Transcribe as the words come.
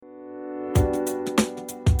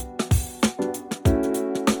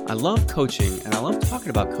I love coaching, and I love talking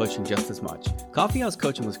about coaching just as much. Coffee House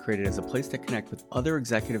Coaching was created as a place to connect with other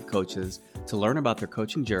executive coaches to learn about their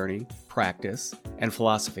coaching journey, practice, and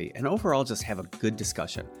philosophy, and overall just have a good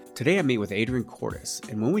discussion. Today I meet with Adrienne,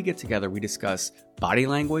 and when we get together, we discuss body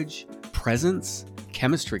language, presence,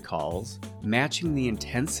 chemistry calls, matching the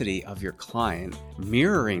intensity of your client,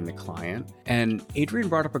 mirroring the client, and Adrienne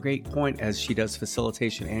brought up a great point as she does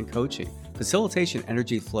facilitation and coaching. Facilitation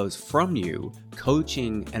energy flows from you,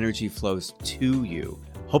 coaching energy flows to you.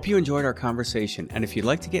 Hope you enjoyed our conversation, and if you'd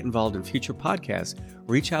like to get involved in future podcasts,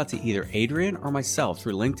 reach out to either Adrienne or myself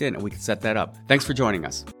through LinkedIn and we can set that up. Thanks for joining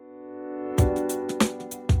us.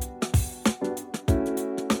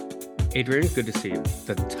 Adrienne, good to see you.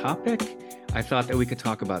 The topic I thought that we could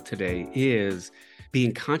talk about today is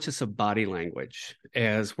being conscious of body language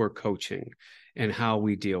as we're coaching and how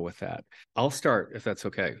we deal with that. I'll start if that's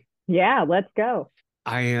okay. Yeah, let's go.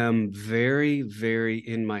 I am very, very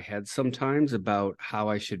in my head sometimes about how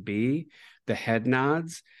I should be, the head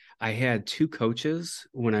nods. I had two coaches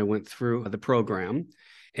when I went through the program,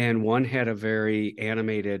 and one had a very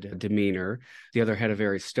animated demeanor. The other had a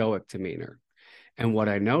very stoic demeanor. And what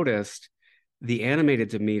I noticed, the animated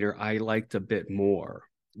demeanor, I liked a bit more.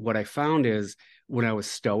 What I found is when I was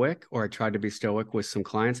stoic, or I tried to be stoic with some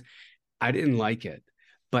clients, I didn't like it.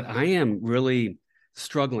 But I am really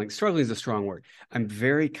struggling is a strong word. I'm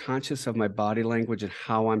very conscious of my body language and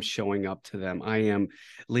how I'm showing up to them. I am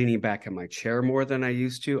leaning back in my chair more than I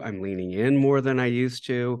used to. I'm leaning in more than I used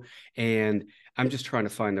to. And I'm just trying to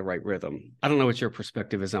find the right rhythm. I don't know what your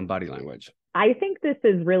perspective is on body language. I think this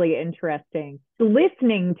is really interesting.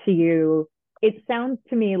 Listening to you, it sounds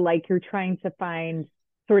to me like you're trying to find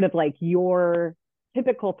sort of like your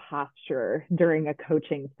typical posture during a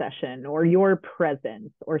coaching session or your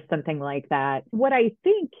presence or something like that. What I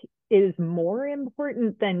think is more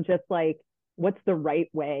important than just like what's the right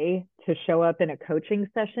way to show up in a coaching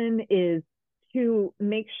session is to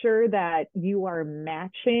make sure that you are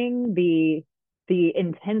matching the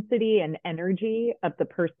intensity and energy of the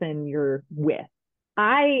person you're with.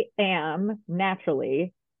 I am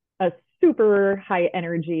naturally a super high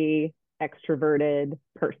energy extroverted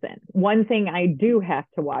person. One thing I do have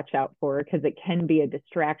to watch out for, because it can be a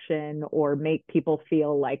distraction or make people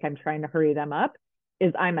feel like I'm trying to hurry them up,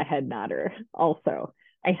 is I'm a head nodder also.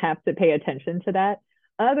 I have to pay attention to that.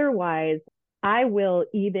 Otherwise, I will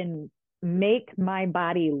even make my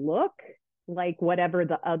body look like whatever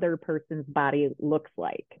the other person's body looks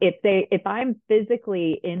like. If I'm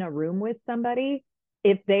physically in a room with somebody,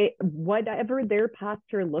 whatever their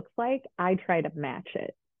posture looks like, I try to match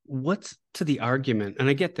it. What's to the argument? And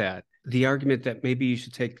I get that. The argument that maybe you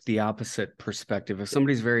should take the opposite perspective. If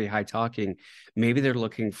somebody's very high talking, maybe they're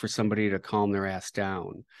looking for somebody to calm their ass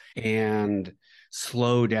down and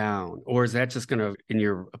slow down. Or is that just going to, in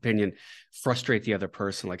your opinion, frustrate the other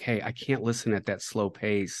person? Like, hey, I can't listen at that slow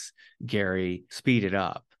pace, Gary, speed it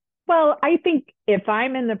up. Well, I think if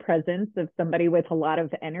I'm in the presence of somebody with a lot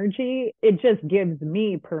of energy, it just gives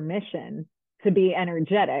me permission to be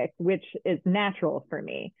energetic, which is natural for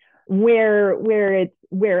me. Where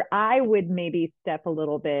I would maybe step a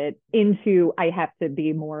little bit into, I have to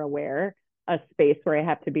be more aware, a space where I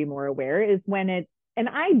have to be more aware is when and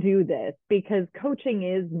I do this because coaching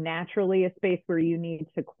is naturally a space where you need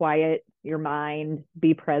to quiet your mind,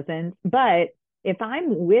 be present. But if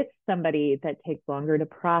I'm with somebody that takes longer to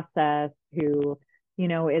process, who,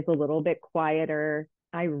 is a little bit quieter,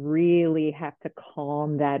 I really have to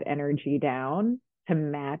calm that energy down to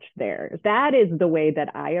match theirs. That is the way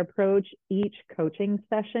that I approach each coaching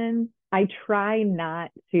session. I try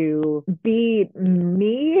not to be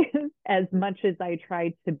me as much as I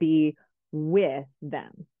try to be with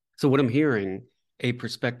them. So what I'm hearing, a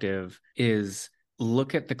perspective, is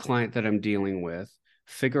look at the client that I'm dealing with,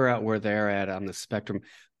 figure out where they're at on the spectrum,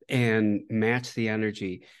 and match the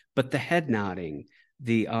energy. But the head nodding,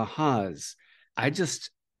 the ahas,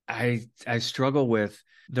 I struggle with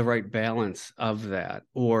the right balance of that.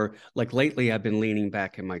 Or like lately, I've been leaning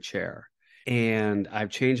back in my chair and I've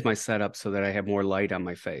changed my setup so that I have more light on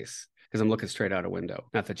my face because I'm looking straight out a window.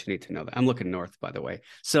 Not that you need to know that. I'm looking north, by the way.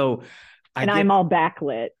 So I'm all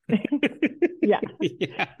backlit. Yeah.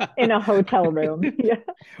 In a hotel room. Yeah.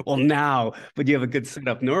 Well, now, but you have a good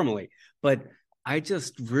setup normally. But I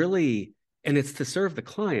just really, and it's to serve the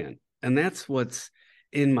client. And that's what's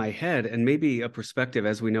in my head. And maybe a perspective,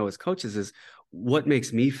 as we know as coaches, is what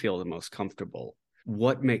makes me feel the most comfortable.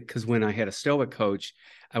 Because when I had a stoic coach,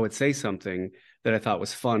 I would say something that I thought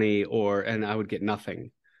was funny, and I would get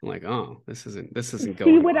nothing. I'm like, oh, this isn't going.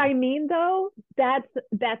 See what I mean, though? That's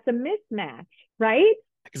a mismatch, right?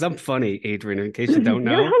 Because I'm funny, Adrienne, in case you don't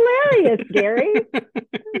You're know. hilarious, Gary.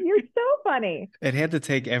 You're so funny. It had to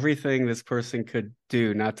take everything this person could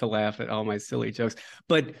do not to laugh at all my silly jokes.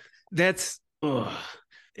 But that's, ugh,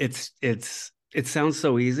 it sounds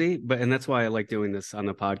so easy, and that's why I like doing this on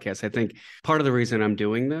the podcast. I think part of the reason I'm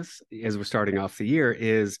doing this as we're starting off the year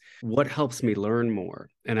is what helps me learn more.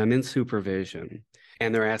 And I'm in supervision.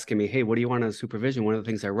 And they're asking me, hey, what do you want on supervision? One of the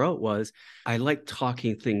things I wrote was, I like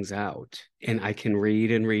talking things out and I can read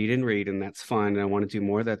and read and read, and that's fun. And I want to do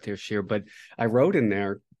more of that this year. But I wrote in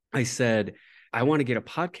there, I said, I want to get a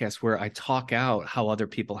podcast where I talk out how other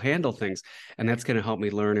people handle things, and that's going to help me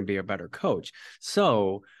learn and be a better coach.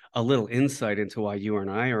 So, a little insight into why you and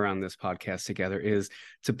I are on this podcast together is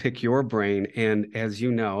to pick your brain. And as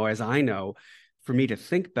you know, as I know, for me to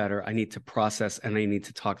think better, I need to process and I need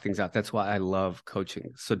to talk things out. That's why I love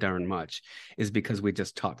coaching so darn much, is because we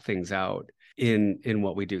just talk things out in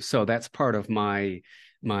what we do. So that's part of my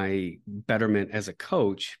betterment as a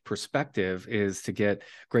coach perspective, is to get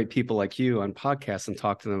great people like you on podcasts and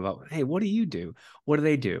talk to them about, hey, what do you do? What do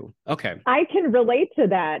they do? Okay. I can relate to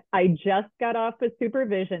that. I just got off a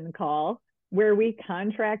supervision call where we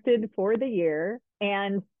contracted for the year.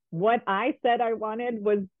 And what I said I wanted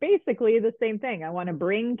was basically the same thing. I want to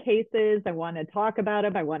bring cases. I want to talk about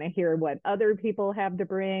them. I want to hear what other people have to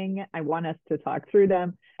bring. I want us to talk through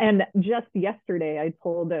them. And just yesterday, I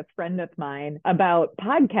told a friend of mine about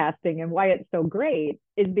podcasting and why it's so great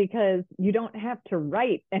is because you don't have to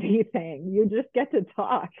write anything. You just get to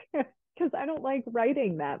talk. Because I don't like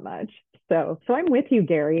writing that much. So I'm with you,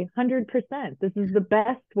 Gary, 100%. This is the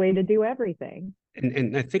best way to do everything.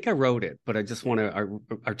 And I think I wrote it, but I just want to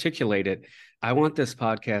articulate it. I want this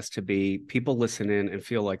podcast to be people listen in and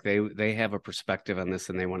feel like they have a perspective on this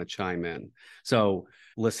and they want to chime in. So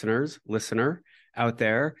listener out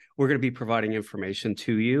there, we're going to be providing information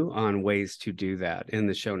to you on ways to do that in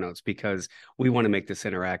the show notes, because we want to make this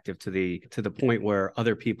interactive to the point where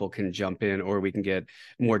other people can jump in, or we can get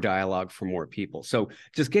more dialogue from more people. So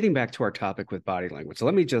just getting back to our topic with body language.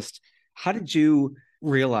 So how did you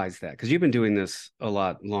realize that? Because you've been doing this a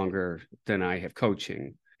lot longer than I have,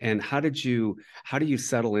 coaching. And how do you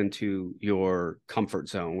settle into your comfort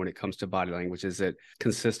zone when it comes to body language? Is it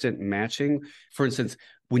consistent matching? For instance,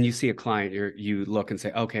 when you see a client, you look and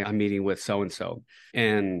say, okay, I'm meeting with so-and-so,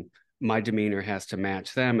 and my demeanor has to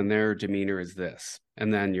match them and their demeanor is this.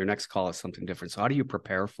 And then your next call is something different. So how do you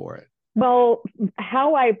prepare for it? Well,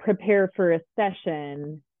 how I prepare for a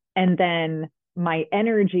session and then my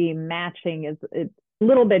energy matching it's a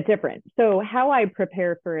little bit different. So how I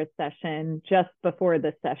prepare for a session just before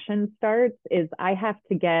the session starts is I have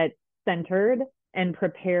to get centered and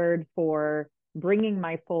prepared for bringing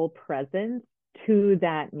my full presence to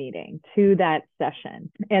that meeting, to that session.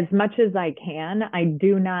 As much as I can, I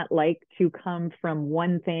do not like to come from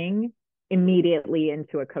one thing immediately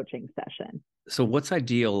into a coaching session. So what's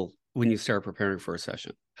ideal when you start preparing for a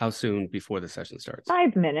session? How soon before the session starts?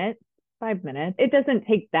 5 minutes. 5 minutes. It doesn't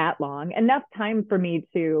take that long. Enough time for me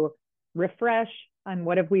to refresh on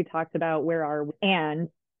what have we talked about, where are we, and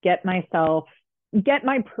get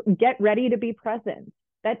ready to be present.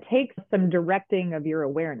 That takes some directing of your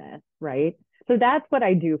awareness, right? So that's what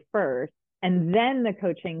I do first. And then the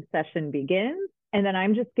coaching session begins. And then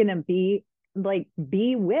I'm just going to be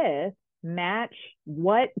with, match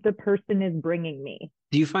what the person is bringing me.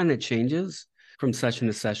 Do you find that changes from session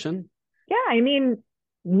to session? Yeah. I mean,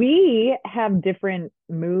 we have different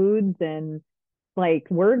moods, and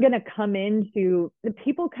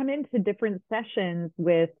people come into different sessions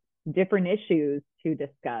with different issues to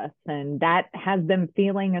discuss, and that has them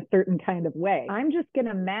feeling a certain kind of way. I'm just going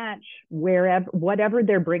to match whatever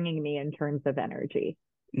they're bringing me in terms of energy.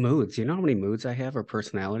 Moods. You know how many moods I have, or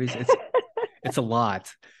personalities? It's a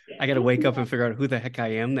lot. I got to wake up and figure out who the heck I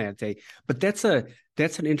am that day. But that's an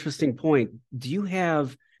interesting point. Do you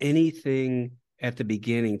have anything at the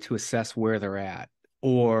beginning to assess where they're at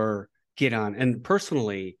or get on? And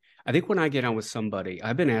personally, I think when I get on with somebody,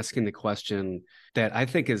 I've been asking the question that I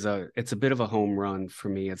think it's a bit of a home run for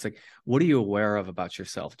me. It's like, what are you aware of about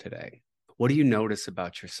yourself today? What do you notice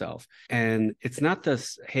about yourself? And it's not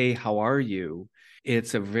this, hey, how are you?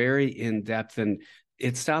 It's a very in-depth, and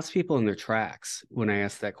it stops people in their tracks when I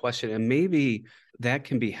ask that question. And maybe that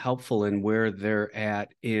can be helpful in where they're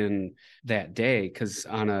at in that day. Because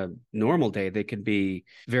on a normal day, they could be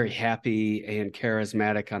very happy and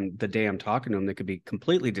charismatic. On the day I'm talking to them, they could be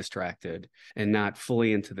completely distracted and not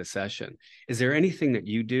fully into the session. Is there anything that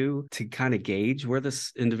you do to kind of gauge where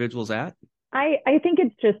this individual's at? I think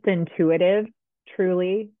it's just intuitive,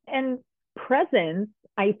 truly. And presence,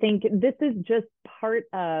 I think this is just part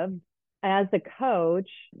of as a coach,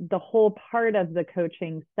 the whole part of the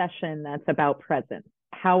coaching session that's about presence,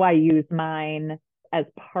 how I use mine as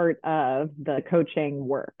part of the coaching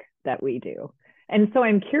work that we do. And so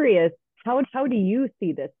I'm curious, how do you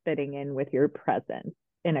see this fitting in with your presence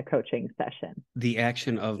in a coaching session? The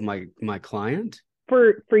action of my client.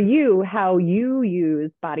 For you, how you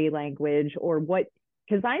use body language, or what,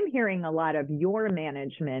 because I'm hearing a lot of your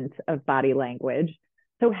management of body language.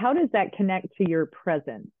 So how does that connect to your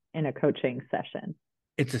presence in a coaching session?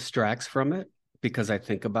 It distracts from it because I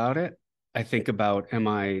think about it. I think about, am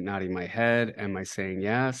I nodding my head? Am I saying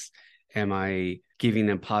yes? Am I giving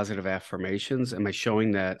them positive affirmations? Am I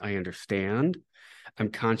showing that I understand? I'm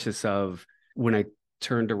conscious of when I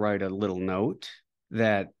turn to write a little note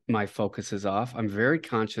that my focus is off. I'm very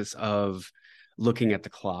conscious of looking at the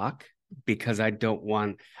clock because I don't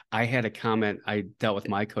want. I had a comment. I dealt with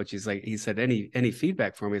my coach. He said, any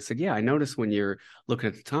feedback for me? I said, yeah, I noticed when you're looking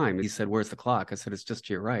at the time. He said, where's the clock? I said, it's just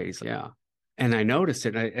to your right. He said, yeah. And I noticed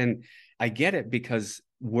it. And I get it because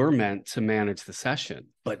we're meant to manage the session.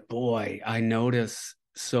 But boy, I notice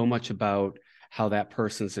so much about how that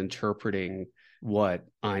person's interpreting what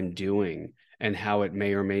I'm doing and how it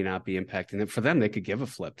may or may not be impacting them. For them, they could give a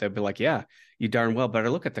flip. They'd be like, yeah, you darn well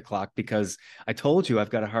better look at the clock because I told you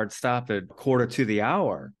I've got a hard stop at quarter to the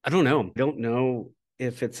hour. I don't know. I don't know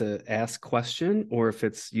if it's a ask question or if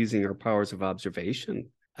it's using our powers of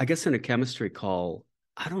observation. I guess in a chemistry call,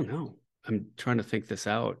 I don't know. I'm trying to think this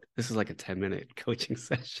out. This is like a 10-minute coaching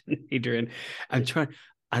session, Adrienne. I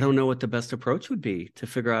don't know what the best approach would be to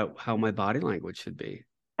figure out how my body language should be.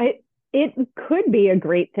 I, it could be a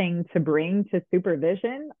great thing to bring to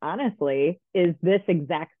supervision, honestly, is this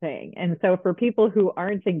exact thing. And so for people who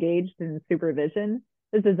aren't engaged in supervision,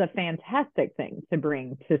 this is a fantastic thing to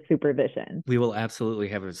bring to supervision. We will absolutely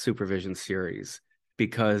have a supervision series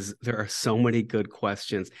because there are so many good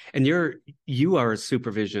questions. And you are a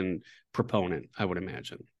supervision proponent, I would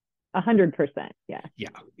imagine. 100%. Yeah.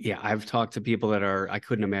 Yeah. I've talked to people I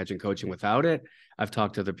couldn't imagine coaching without it. I've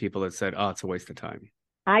talked to other people that said, oh, it's a waste of time.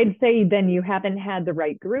 I'd say then you haven't had the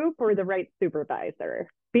right group or the right supervisor,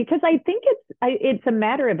 because I think it's a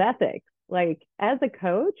matter of ethics. Like as a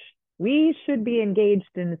coach, we should be engaged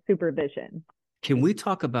in supervision. Can we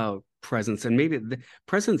talk about presence? And maybe the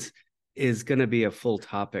presence is going to be a full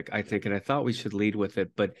topic, I think. And I thought we should lead with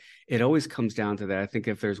it, but it always comes down to that. I think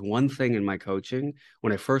if there's one thing in my coaching,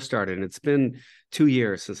 when I first started, and it's been 2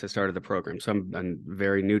 years since I started the program, so I'm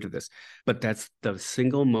very new to this, but that's the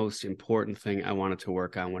single most important thing I wanted to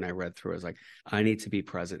work on when I read through. I was like, I need to be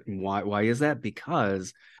present. And why is that?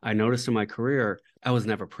 Because I noticed in my career, I was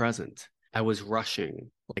never present. I was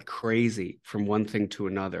rushing like crazy from one thing to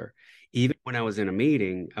another. Even when I was in a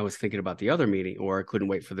meeting, I was thinking about the other meeting, or I couldn't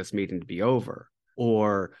wait for this meeting to be over.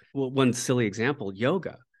 Or one silly example,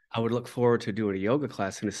 yoga. I would look forward to doing a yoga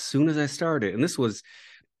class. And as soon as I started, and this was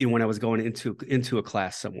when I was going into a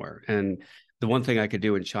class somewhere, and the one thing I could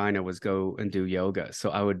do in China was go and do yoga. So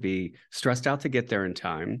I would be stressed out to get there in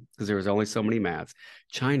time because there was only so many mats.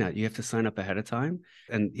 China, you have to sign up ahead of time.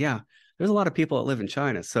 And yeah, there's a lot of people that live in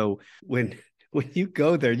China. So when you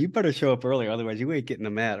go there, you better show up early. Otherwise, you ain't getting the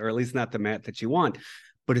mat, or at least not the mat that you want.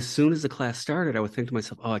 But as soon as the class started, I would think to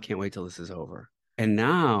myself, oh, I can't wait till this is over. And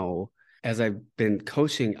now, as I've been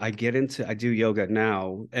coaching, I do yoga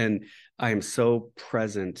now, and I am so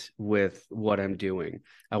present with what I'm doing.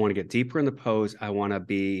 I want to get deeper in the pose. I want to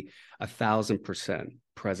be 1,000%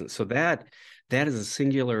 present. So that is a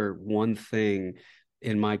singular one thing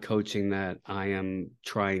in my coaching that I am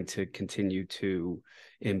trying to continue to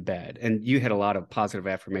embed. And you had a lot of positive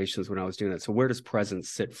affirmations when I was doing that. So where does presence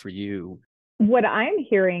sit for you? What I'm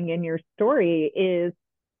hearing in your story is,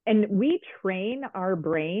 and we train our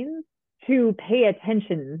brains to pay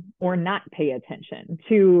attention or not pay attention,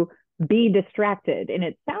 to be distracted. And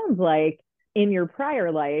it sounds like in your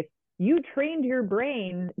prior life, you trained your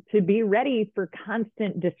brain to be ready for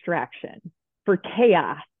constant distraction, for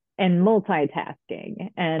chaos and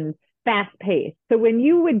multitasking and fast pace. So when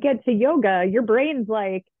you would get to yoga, your brain's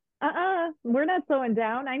like, we're not slowing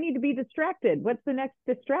down. I need to be distracted. What's the next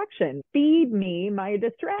distraction? Feed me my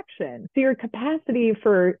distraction. So your capacity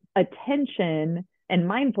for attention and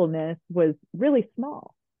mindfulness was really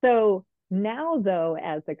small. So now, though,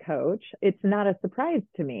 as a coach, it's not a surprise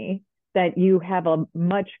to me that you have a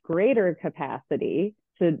much greater capacity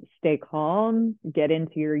to stay calm, get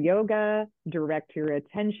into your yoga, direct your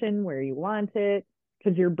attention where you want it,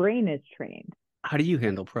 because your brain is trained. How do you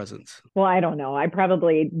handle presence? Well, I don't know. I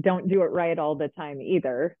probably don't do it right all the time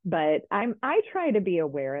either, but I try to be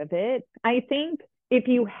aware of it. I think if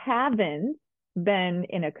you haven't been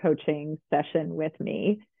in a coaching session with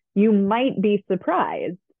me, you might be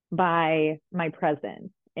surprised by my presence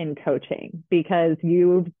in coaching, because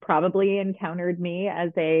you've probably encountered me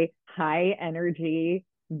as a high energy,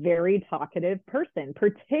 very talkative person,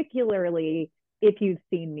 particularly if you've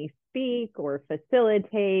seen me speak or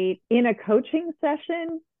facilitate. In a coaching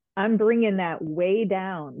session, I'm bringing that way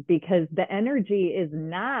down because the energy is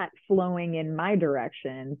not flowing in my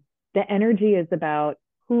direction. The energy is about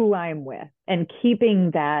who I'm with and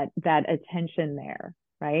keeping that attention there,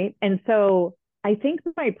 right? And so I think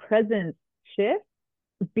my presence shifts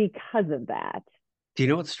because of that. Do you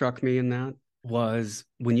know what struck me in that was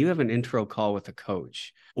when you have an intro call with a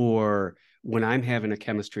coach or when I'm having a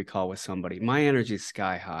chemistry call with somebody, my energy is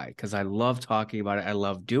sky high because I love talking about it. I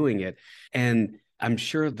love doing it. And I'm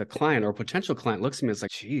sure the client or potential client looks at me and is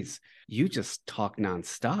like, geez, you just talk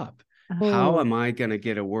nonstop. How Oh, am I going to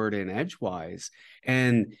get a word in edgewise?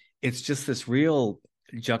 And it's just this real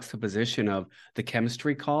juxtaposition of the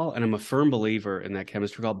chemistry call. And I'm a firm believer in that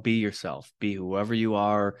chemistry call. Be yourself, be whoever you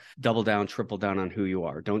are, double down, triple down on who you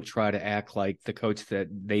are. Don't try to act like the coach that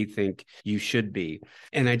they think you should be.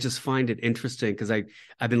 And I just find it interesting because I've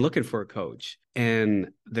been looking for a coach.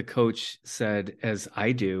 And the coach said, as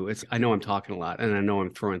I do, I know I'm talking a lot and I know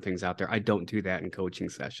I'm throwing things out there. I don't do that in coaching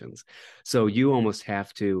sessions. So you almost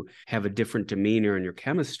have to have a different demeanor in your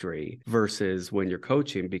chemistry versus when you're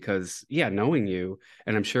coaching, because yeah, knowing you,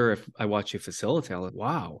 and I'm sure if I watch you facilitate, I'm like,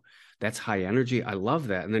 wow, that's high energy. I love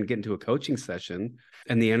that. And then get into a coaching session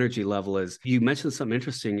and the energy level is, you mentioned something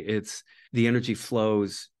interesting. It's the energy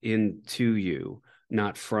flows into you,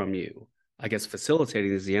 not from you. I guess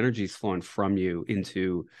facilitating is the energy is flowing from you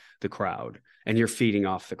into the crowd and you're feeding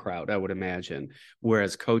off the crowd, I would imagine.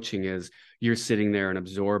 Whereas coaching is you're sitting there and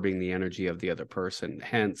absorbing the energy of the other person.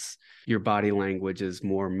 Hence, your body language is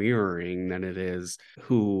more mirroring than it is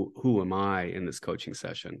who am I in this coaching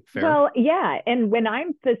session. Fair? well, yeah. And when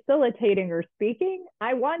I'm facilitating or speaking,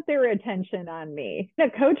 I want their attention on me. In a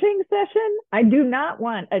coaching session, I do not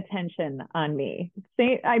want attention on me.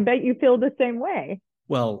 I bet you feel the same way.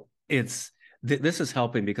 Well, this is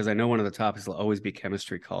helping because I know one of the topics will always be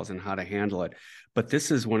chemistry calls and how to handle it. But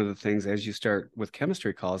this is one of the things as you start with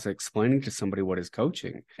chemistry calls, explaining to somebody what is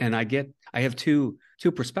coaching. And I have two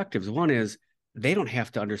perspectives. One is they don't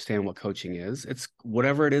have to understand what coaching is. It's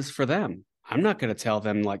whatever it is for them. I'm not going to tell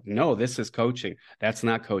them like, no, this is coaching. That's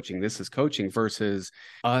not coaching. This is coaching versus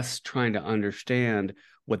us trying to understand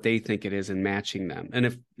what they think it is and matching them. And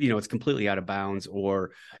if, it's completely out of bounds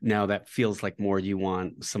or now that feels like more you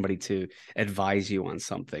want somebody to advise you on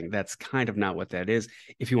something. That's kind of not what that is.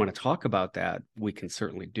 If you want to talk about that, we can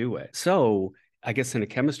certainly do it. So I guess in a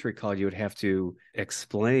chemistry call, you would have to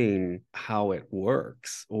explain how it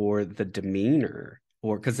works or the demeanor.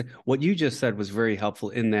 Or because what you just said was very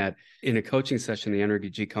helpful in that in a coaching session, the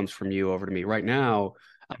energy comes from you over to me. Right now,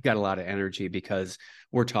 I've got a lot of energy because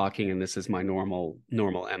we're talking and this is my normal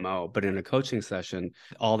MO. But in a coaching session,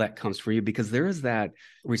 all that comes for you because there is that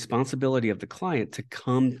responsibility of the client to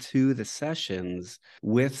come to the sessions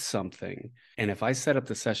with something. And if I set up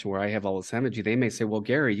the session where I have all this energy, they may say, well,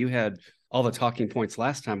 Gary, you had all the talking points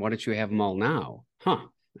last time. Why don't you have them all now? Huh.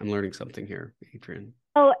 I'm learning something here, Adrienne.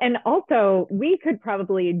 Oh, and also we could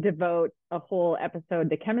probably devote a whole episode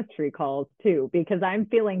to chemistry calls too, because I'm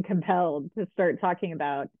feeling compelled to start talking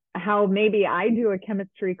about how maybe I do a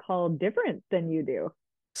chemistry call different than you do.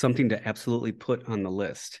 Something to absolutely put on the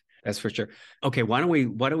list. That's for sure. Okay, why don't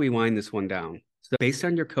we wind this one down? So based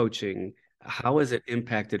on your coaching, how has it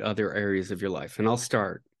impacted other areas of your life? And I'll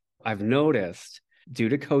start. I've noticed due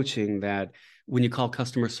to coaching that when you call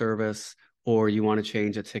customer service or you want to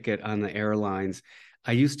change a ticket on the airlines,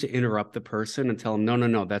 I used to interrupt the person and tell them, no, no,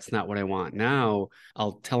 no, that's not what I want. Now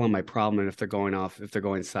I'll tell them my problem. And if they're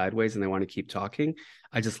going sideways and they want to keep talking,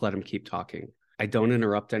 I just let them keep talking. I don't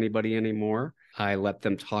interrupt anybody anymore. I let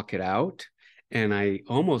them talk it out. And I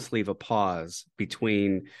almost leave a pause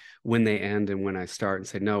between when they end and when I start and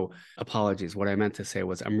say, no, apologies. What I meant to say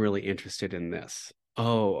was, I'm really interested in this.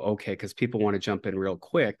 Oh, okay. Because people want to jump in real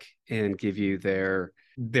quick and give you their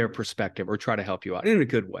perspective or try to help you out in a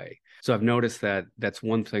good way. So I've noticed that that's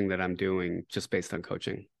one thing that I'm doing just based on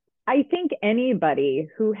coaching. I think anybody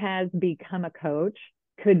who has become a coach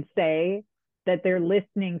could say that their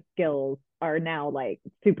listening skills are now like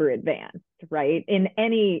super advanced, right? In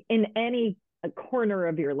any corner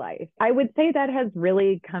of your life. I would say that has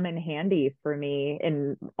really come in handy for me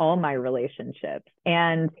in all my relationships.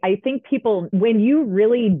 And I think people, when you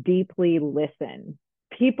really deeply listen,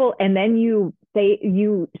 people, and then you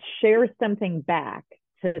share something back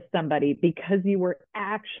to somebody because you were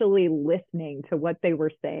actually listening to what they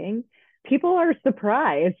were saying, people are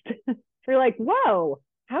surprised. They're like, whoa,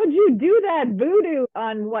 how'd you do that voodoo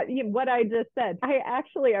on what I just said?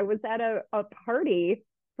 I was at a party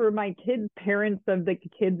for my kids, parents of the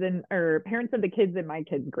kids in my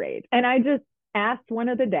kids' grade. And I just asked one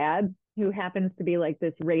of the dads who happens to be like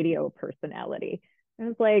this radio personality. I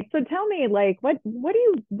was like, so tell me, like, what do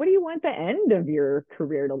you want the end of your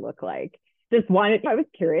career to look like? I was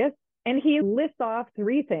curious. And he lists off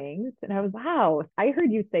three things. And I was, wow, I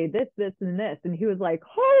heard you say this, this, and this. And he was like,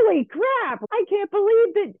 holy crap, I can't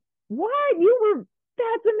believe that. What?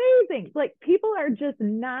 That's amazing. Like, people are just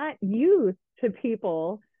not used to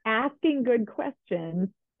people asking good questions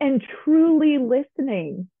and truly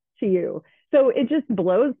listening to you. So it just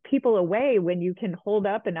blows people away when you can hold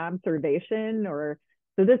up an observation or,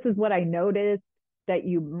 so this is what I noticed that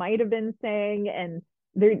you might have been saying. And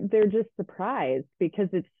they're just surprised because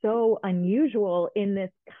it's so unusual in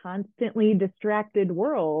this constantly distracted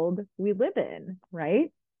world we live in,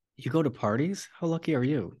 right? You go to parties? How lucky are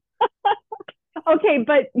you? Okay,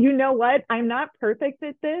 but you know what? I'm not perfect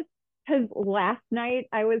at this because last night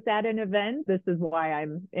I was at an event. This is why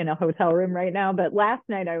I'm in a hotel room right now. But last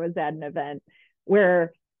night I was at an event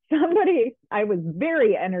where I was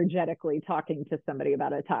very energetically talking to somebody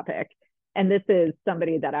about a topic. And this is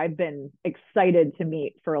somebody that I've been excited to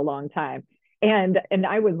meet for a long time. And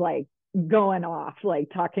I was like going off,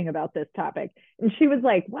 like talking about this topic. And she was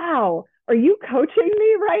like, wow, are you coaching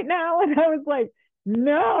me right now? And I was like,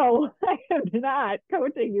 no, I am not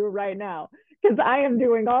coaching you right now because I am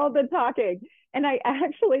doing all the talking. And I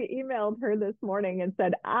actually emailed her this morning and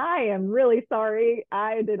said, I am really sorry.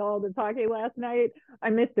 I did all the talking last night. I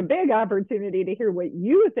missed a big opportunity to hear what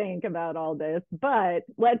you think about all this, but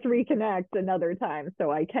let's reconnect another time so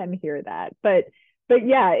I can hear that. But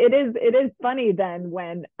yeah, it is funny then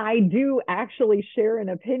when I do actually share an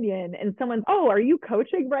opinion and someone's, oh, are you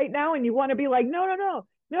coaching right now? And you want to be like, no.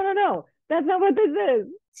 That's not what this is.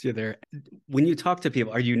 So you're there. When you talk to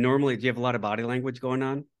people, do you have a lot of body language going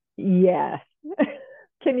on? Yes.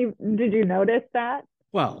 Did you notice that?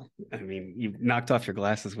 Well, I mean, you knocked off your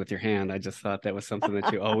glasses with your hand. I just thought that was something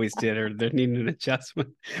that you always did, or there needed an adjustment.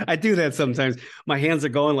 I do that sometimes. My hands are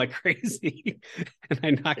going like crazy, and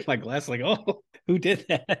I knock my glass like, oh, who did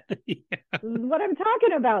that? Yeah. This is what I'm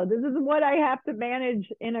talking about. This is what I have to manage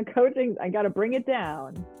in a coaching. I got to bring it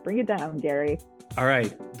down. Bring it down, Gary. All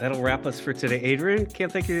right. That'll wrap us for today. Adrienne,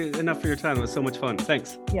 can't thank you enough for your time. It was so much fun.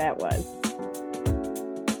 Thanks. Yeah, it was.